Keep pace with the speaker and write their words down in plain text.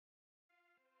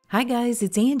Hi guys,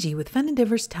 it's Angie with Fun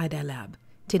Endeavors Tie-Dye Lab.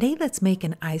 Today let's make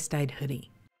an ice-dyed hoodie.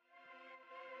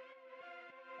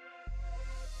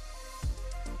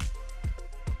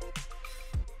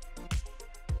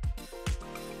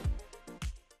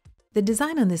 The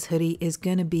design on this hoodie is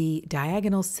going to be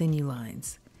diagonal sinew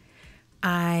lines.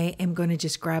 I am going to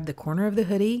just grab the corner of the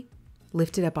hoodie,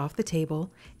 lift it up off the table,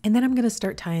 and then I'm going to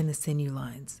start tying the sinew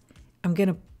lines. I'm going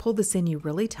to pull the sinew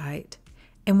really tight.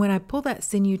 And when I pull that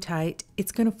sinew tight,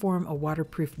 it's going to form a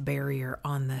waterproof barrier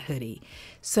on the hoodie.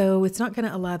 So it's not going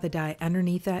to allow the dye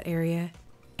underneath that area.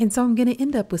 And so I'm going to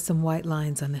end up with some white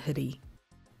lines on the hoodie.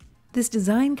 This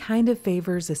design kind of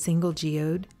favors a single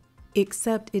geode,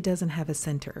 except it doesn't have a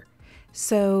center.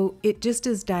 So it just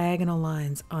is diagonal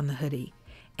lines on the hoodie.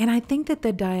 And I think that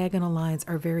the diagonal lines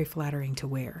are very flattering to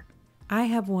wear. I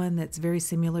have one that's very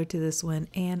similar to this one,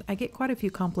 and I get quite a few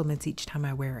compliments each time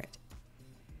I wear it.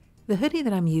 The hoodie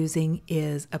that I'm using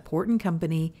is a Port &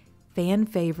 Company fan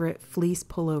favorite fleece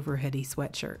pullover hoodie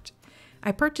sweatshirt.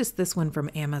 I purchased this one from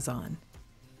Amazon.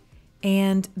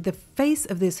 And the face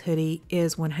of this hoodie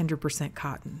is 100%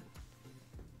 cotton.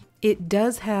 It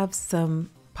does have some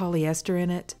polyester in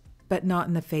it, but not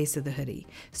in the face of the hoodie.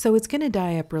 So it's going to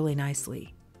dye up really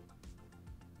nicely.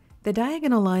 The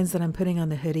diagonal lines that I'm putting on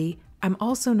the hoodie, I'm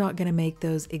also not going to make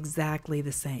those exactly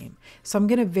the same. So I'm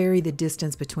going to vary the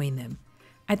distance between them.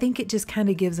 I think it just kind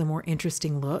of gives a more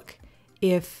interesting look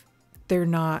if they're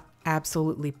not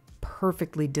absolutely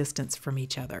perfectly distanced from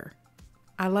each other.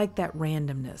 I like that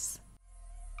randomness.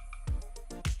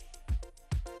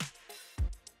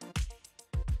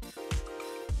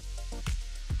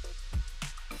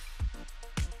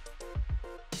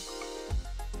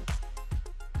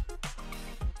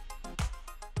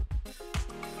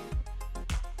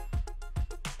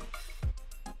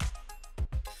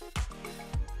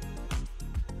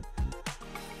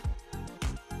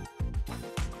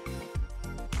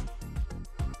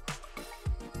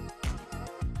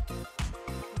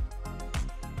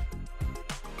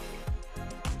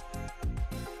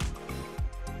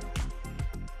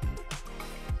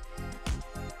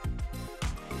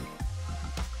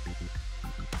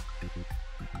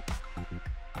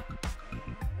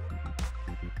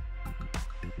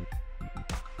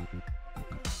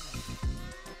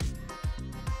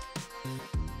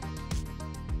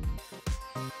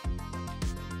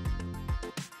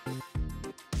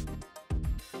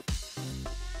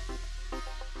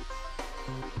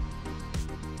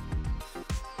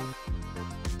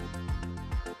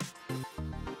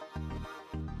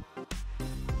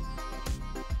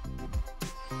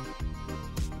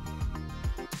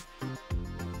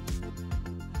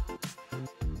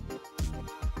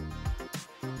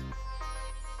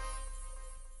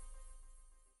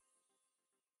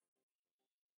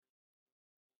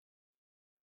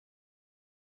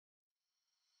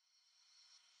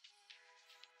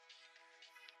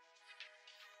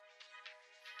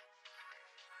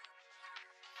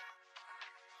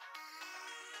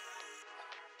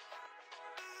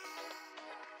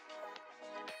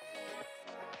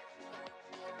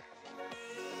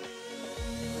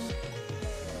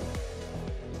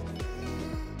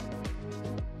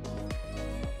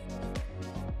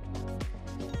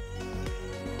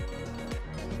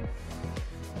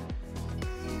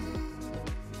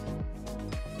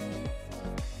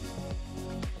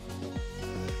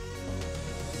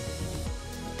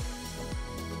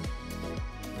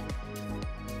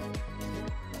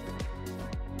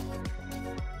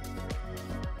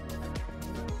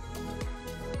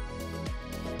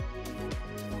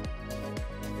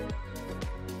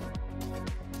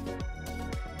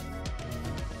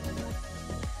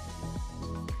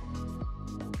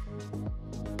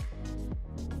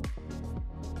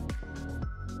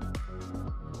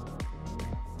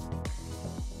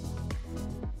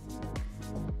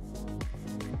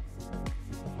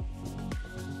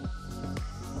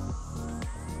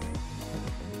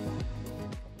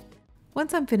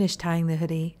 Once I'm finished tying the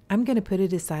hoodie, I'm going to put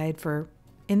it aside for,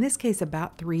 in this case,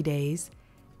 about 3 days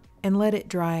and let it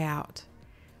dry out.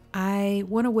 I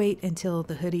want to wait until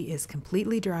the hoodie is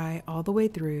completely dry all the way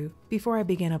through before I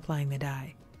begin applying the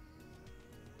dye.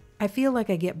 I feel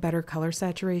like I get better color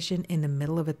saturation in the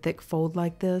middle of a thick fold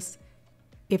like this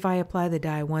if I apply the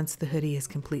dye once the hoodie is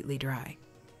completely dry.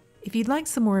 If you'd like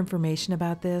some more information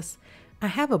about this, I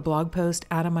have a blog post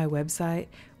out on my website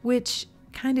which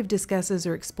kind of discusses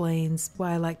or explains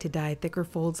why I like to dye thicker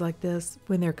folds like this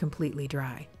when they're completely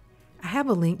dry. I have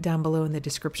a link down below in the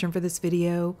description for this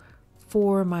video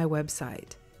for my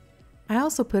website. I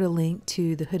also put a link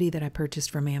to the hoodie that I purchased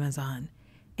from Amazon,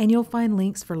 and you'll find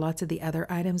links for lots of the other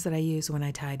items that I use when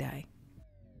I tie-dye.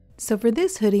 So for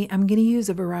this hoodie, I'm going to use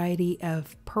a variety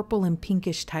of purple and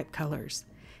pinkish type colors.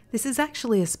 This is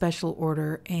actually a special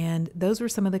order, and those were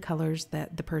some of the colors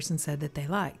that the person said that they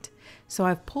liked. So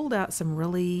I've pulled out some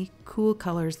really cool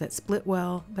colors that split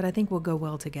well, but I think will go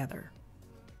well together.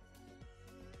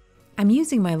 I'm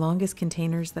using my longest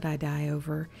containers that I dye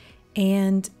over,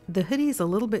 and the hoodie is a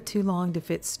little bit too long to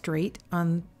fit straight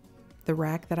on the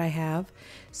rack that I have.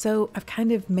 So I've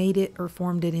kind of made it or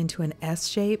formed it into an S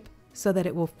shape so that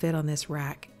it will fit on this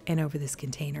rack and over this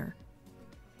container.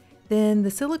 Then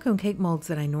the silicone cake molds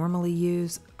that I normally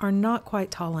use are not quite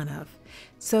tall enough.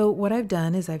 So what I've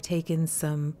done is I've taken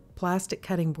some plastic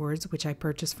cutting boards, which I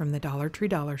purchased from the Dollar Tree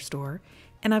dollar store,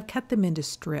 and I've cut them into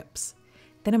strips.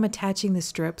 Then I'm attaching the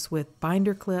strips with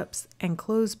binder clips and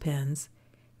clothespins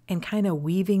and kind of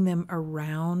weaving them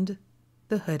around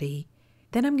the hoodie.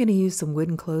 Then I'm going to use some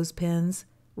wooden clothespins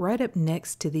right up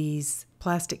next to these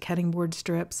plastic cutting board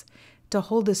strips to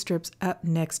hold the strips up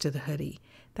next to the hoodie.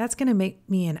 That's going to make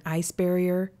me an ice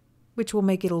barrier, which will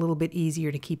make it a little bit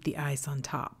easier to keep the ice on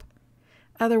top.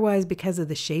 Otherwise, because of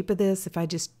the shape of this, if I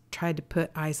just tried to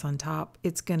put ice on top,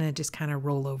 it's going to just kind of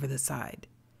roll over the side.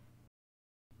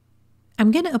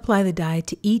 I'm going to apply the dye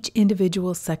to each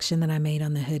individual section that I made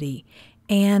on the hoodie.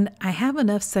 And I have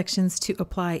enough sections to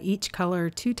apply each color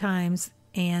 2 times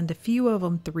and a few of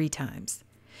them 3 times.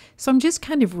 So I'm just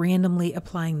kind of randomly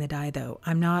applying the dye though.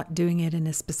 I'm not doing it in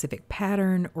a specific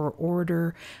pattern or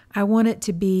order. I want it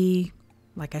to be,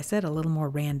 like I said, a little more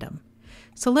random.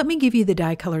 So let me give you the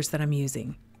dye colors that I'm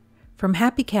using. From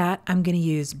Happy Cat, I'm going to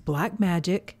use Black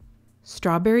Magic,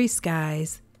 Strawberry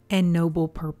Skies, and Noble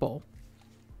Purple.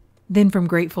 Then from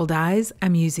Grateful Dyes,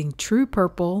 I'm using True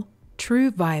Purple,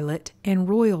 True Violet, and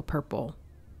Royal Purple.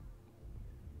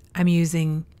 I'm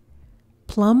using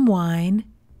Plum Wine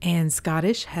and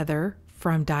Scottish Heather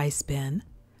from Dye Spin,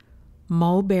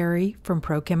 Mulberry from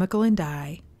Pro Chemical and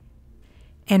Dye,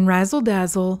 and Razzle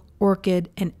Dazzle, Orchid,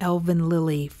 and Elven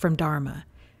Lily from Dharma.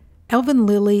 Elven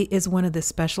Lily is one of the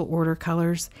special order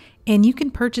colors, and you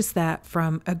can purchase that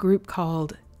from a group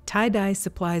called Tie-Dye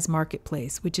Supplies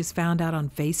Marketplace, which is found out on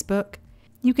Facebook.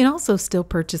 You can also still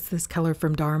purchase this color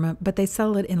from Dharma, but they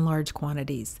sell it in large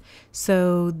quantities.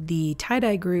 So the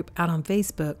tie-dye group out on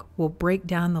Facebook will break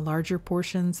down the larger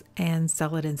portions and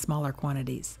sell it in smaller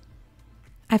quantities.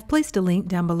 I've placed a link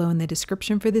down below in the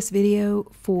description for this video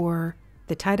for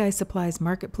the Tie-Dye Supplies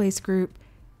Marketplace group,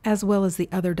 as well as the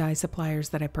other dye suppliers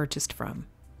that I purchased from.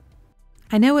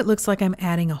 I know it looks like I'm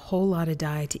adding a whole lot of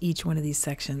dye to each one of these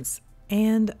sections,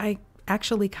 and I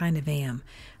actually kind of am.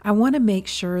 I want to make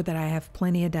sure that I have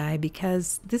plenty of dye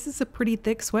because this is a pretty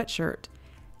thick sweatshirt.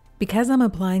 Because I'm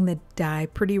applying the dye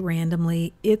pretty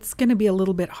randomly, it's going to be a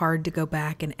little bit hard to go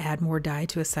back and add more dye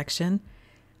to a section.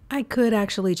 I could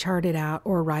actually chart it out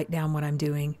or write down what I'm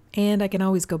doing, and I can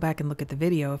always go back and look at the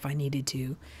video if I needed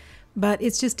to. But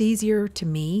it's just easier to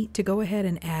me to go ahead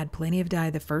and add plenty of dye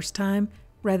the first time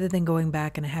rather than going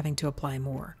back and having to apply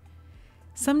more.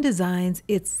 Some designs,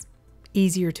 it's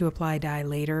easier to apply dye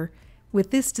later.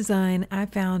 With this design, I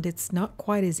found it's not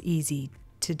quite as easy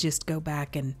to just go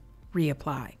back and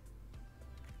reapply.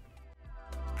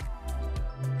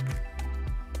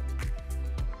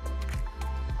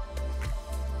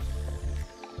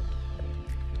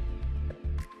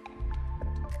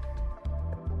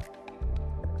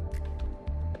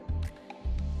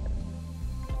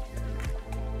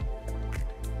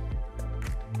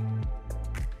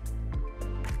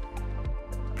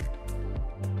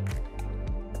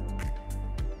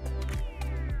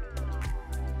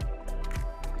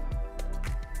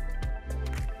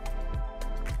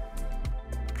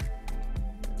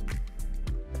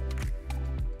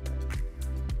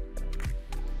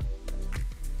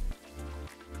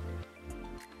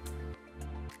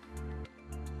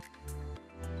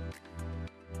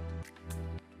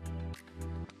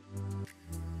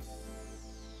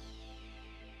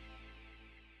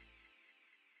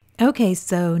 Okay,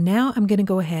 so now I'm going to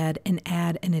go ahead and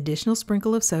add an additional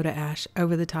sprinkle of soda ash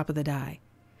over the top of the dye.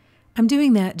 I'm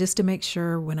doing that just to make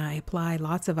sure when I apply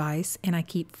lots of ice and I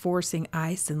keep forcing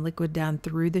ice and liquid down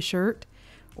through the shirt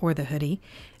or the hoodie,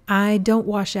 I don't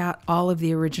wash out all of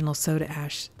the original soda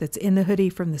ash that's in the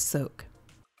hoodie from the soak.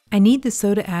 I need the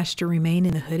soda ash to remain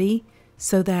in the hoodie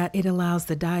so that it allows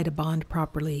the dye to bond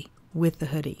properly with the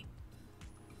hoodie.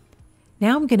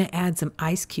 Now I'm going to add some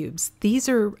ice cubes. These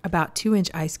are about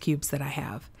 2-inch ice cubes that I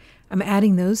have. I'm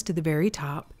adding those to the very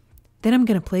top. Then I'm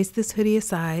going to place this hoodie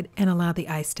aside and allow the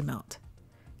ice to melt.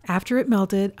 After it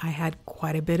melted, I had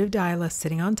quite a bit of dye left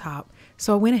sitting on top,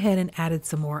 so I went ahead and added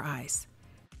some more ice.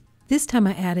 This time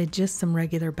I added just some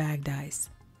regular bagged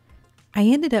ice. I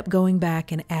ended up going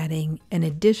back and adding an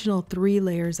additional 3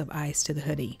 layers of ice to the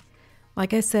hoodie.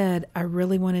 Like I said, I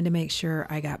really wanted to make sure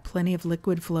I got plenty of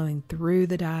liquid flowing through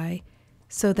the dye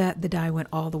so that the dye went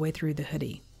all the way through the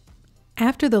hoodie.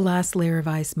 After the last layer of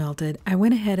ice melted, I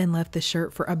went ahead and left the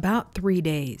shirt for about 3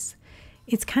 days.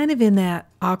 It's kind of in that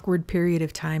awkward period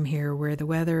of time here where the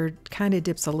weather kind of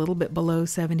dips a little bit below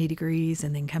 70 degrees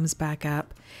and then comes back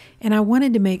up. And I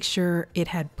wanted to make sure it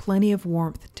had plenty of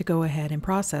warmth to go ahead and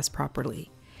process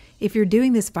properly. If you're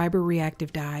doing this fiber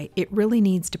reactive dye, it really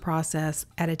needs to process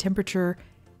at a temperature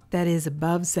that is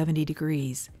above 70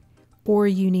 degrees, or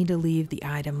you need to leave the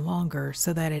item longer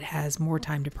so that it has more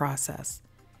time to process.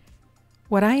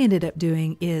 What I ended up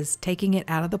doing is taking it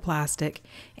out of the plastic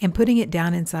and putting it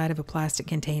down inside of a plastic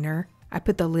container. I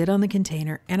put the lid on the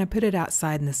container and I put it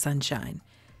outside in the sunshine.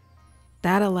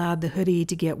 That allowed the hoodie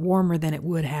to get warmer than it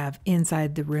would have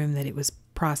inside the room that it was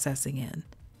processing in.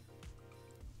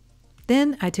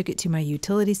 Then I took it to my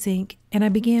utility sink and I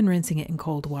began rinsing it in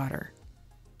cold water.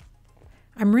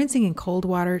 I'm rinsing in cold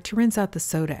water to rinse out the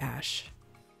soda ash.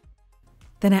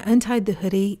 Then I untied the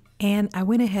hoodie and I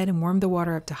went ahead and warmed the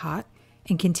water up to hot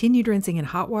and continued rinsing in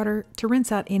hot water to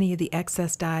rinse out any of the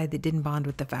excess dye that didn't bond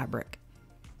with the fabric.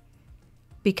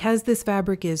 Because this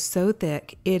fabric is so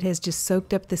thick, it has just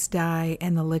soaked up this dye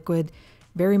and the liquid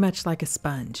very much like a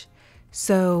sponge.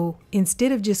 So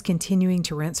instead of just continuing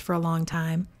to rinse for a long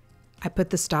time, I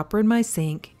put the stopper in my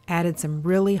sink, added some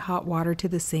really hot water to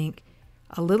the sink,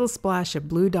 a little splash of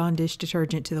Blue Dawn dish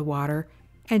detergent to the water,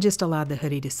 and just allowed the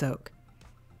hoodie to soak.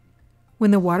 When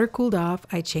the water cooled off,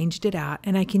 I changed it out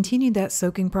and I continued that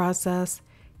soaking process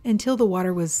until the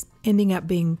water was ending up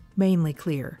being mainly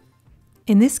clear.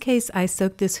 In this case, I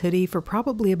soaked this hoodie for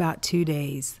probably about 2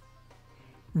 days.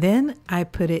 Then I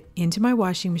put it into my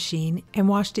washing machine and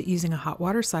washed it using a hot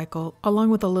water cycle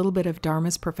along with a little bit of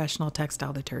Dharma's Professional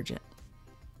Textile Detergent.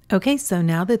 Okay, so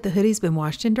now that the hoodie's been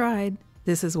washed and dried,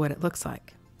 this is what it looks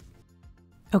like.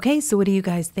 Okay, so what do you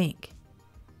guys think?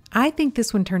 I think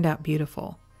this one turned out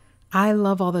beautiful. I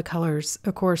love all the colors.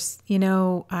 Of course, you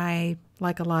know, I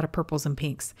like a lot of purples and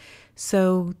pinks.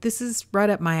 So this is right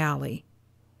up my alley.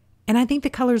 And I think the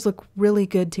colors look really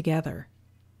good together.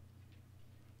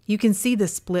 You can see the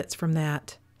splits from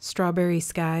that strawberry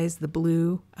skies, the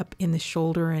blue up in the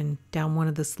shoulder and down one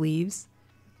of the sleeves.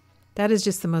 That is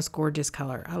just the most gorgeous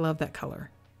color. I love that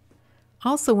color.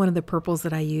 Also, one of the purples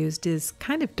that I used is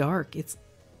kind of dark. It's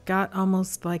got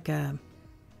almost like a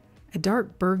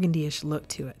dark burgundy-ish look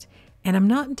to it. And I'm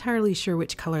not entirely sure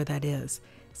which color that is.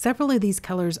 Several of these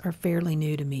colors are fairly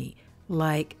new to me,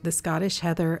 like the Scottish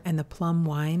Heather and the Plum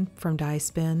Wine from Dye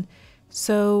Spin.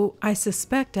 So I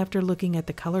suspect after looking at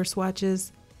the color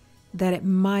swatches that it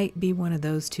might be one of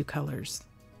those two colors.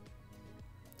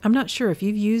 I'm not sure if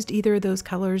you've used either of those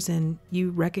colors and you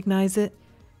recognize it.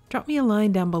 Drop me a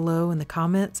line down below in the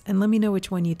comments and let me know which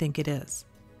one you think it is.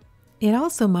 It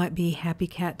also might be Happy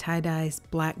Cat Tie-Dye's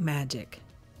Black Magic.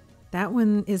 That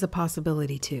one is a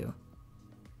possibility too.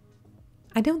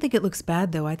 I don't think it looks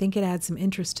bad though. I think it adds some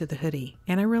interest to the hoodie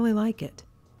and I really like it.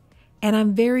 And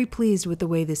I'm very pleased with the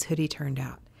way this hoodie turned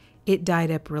out. It dyed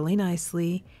up really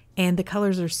nicely and the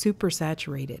colors are super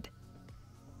saturated.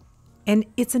 And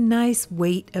it's a nice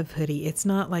weight of hoodie. It's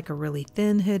not like a really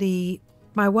thin hoodie.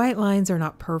 My white lines are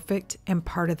not perfect and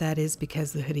part of that is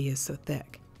because the hoodie is so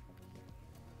thick.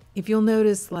 If you'll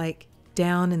notice, like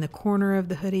down in the corner of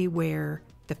the hoodie where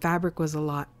the fabric was a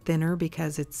lot thinner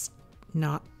because it's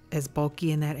not as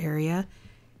bulky in that area,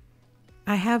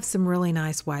 I have some really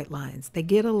nice white lines. They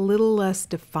get a little less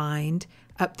defined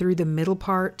up through the middle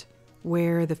part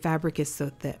where the fabric is so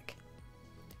thick.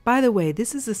 By the way,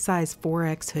 this is a size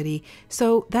 4X hoodie,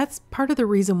 so that's part of the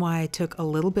reason why I took a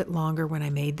little bit longer when I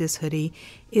made this hoodie,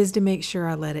 is to make sure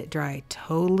I let it dry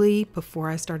totally before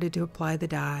I started to apply the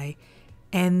dye.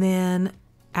 And then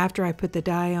after I put the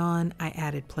dye on, I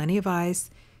added plenty of ice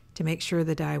to make sure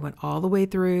the dye went all the way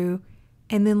through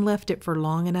and then left it for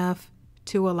long enough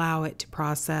to allow it to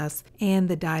process and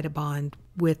the dye to bond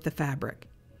with the fabric.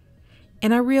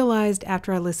 And I realized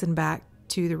after I listened back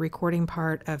to the recording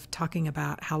part of talking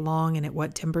about how long and at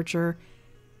what temperature,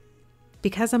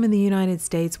 because I'm in the United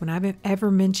States, when I've ever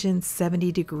mentioned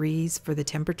 70 degrees for the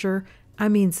temperature, I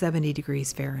mean 70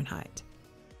 degrees Fahrenheit.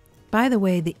 By the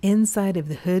way, the inside of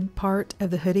the hood part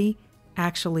of the hoodie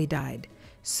actually dyed.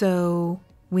 So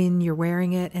when you're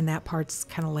wearing it and that part's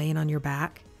kind of laying on your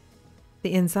back,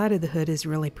 the inside of the hood is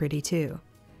really pretty too.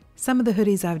 Some of the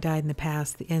hoodies I've dyed in the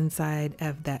past, the inside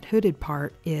of that hooded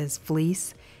part is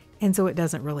fleece, and so it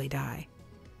doesn't really dye.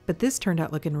 But this turned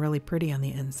out looking really pretty on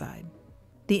the inside.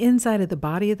 The inside of the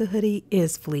body of the hoodie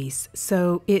is fleece,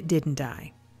 so it didn't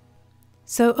dye.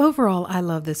 So overall, I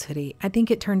love this hoodie. I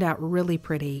think it turned out really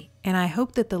pretty, and I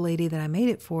hope that the lady that I made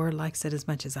it for likes it as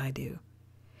much as I do.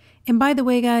 And by the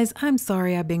way, guys, I'm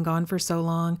sorry I've been gone for so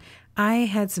long. I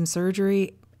had some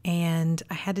surgery and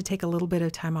I had to take a little bit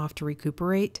of time off to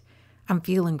recuperate. I'm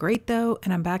feeling great though,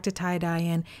 and I'm back to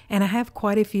tie-dyeing, and I have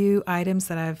quite a few items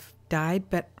that I've dyed,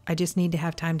 but I just need to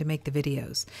have time to make the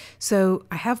videos. So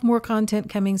I have more content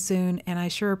coming soon, and I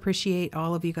sure appreciate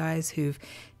all of you guys who've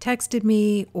texted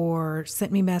me or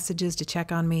sent me messages to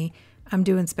check on me. I'm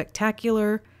doing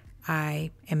spectacular.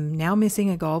 I am now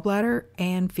missing a gallbladder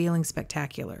and feeling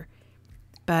spectacular.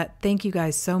 But thank you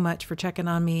guys so much for checking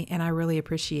on me, and I really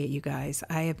appreciate you guys.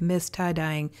 I have missed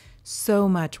tie-dyeing so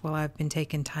much while I've been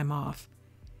taking time off.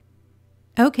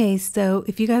 Okay, so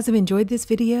if you guys have enjoyed this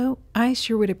video, I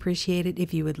sure would appreciate it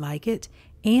if you would like it,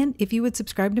 and if you would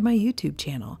subscribe to my YouTube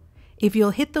channel. If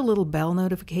you'll hit the little bell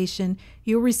notification,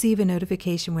 you'll receive a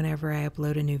notification whenever I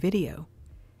upload a new video.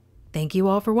 Thank you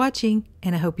all for watching,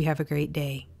 and I hope you have a great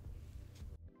day.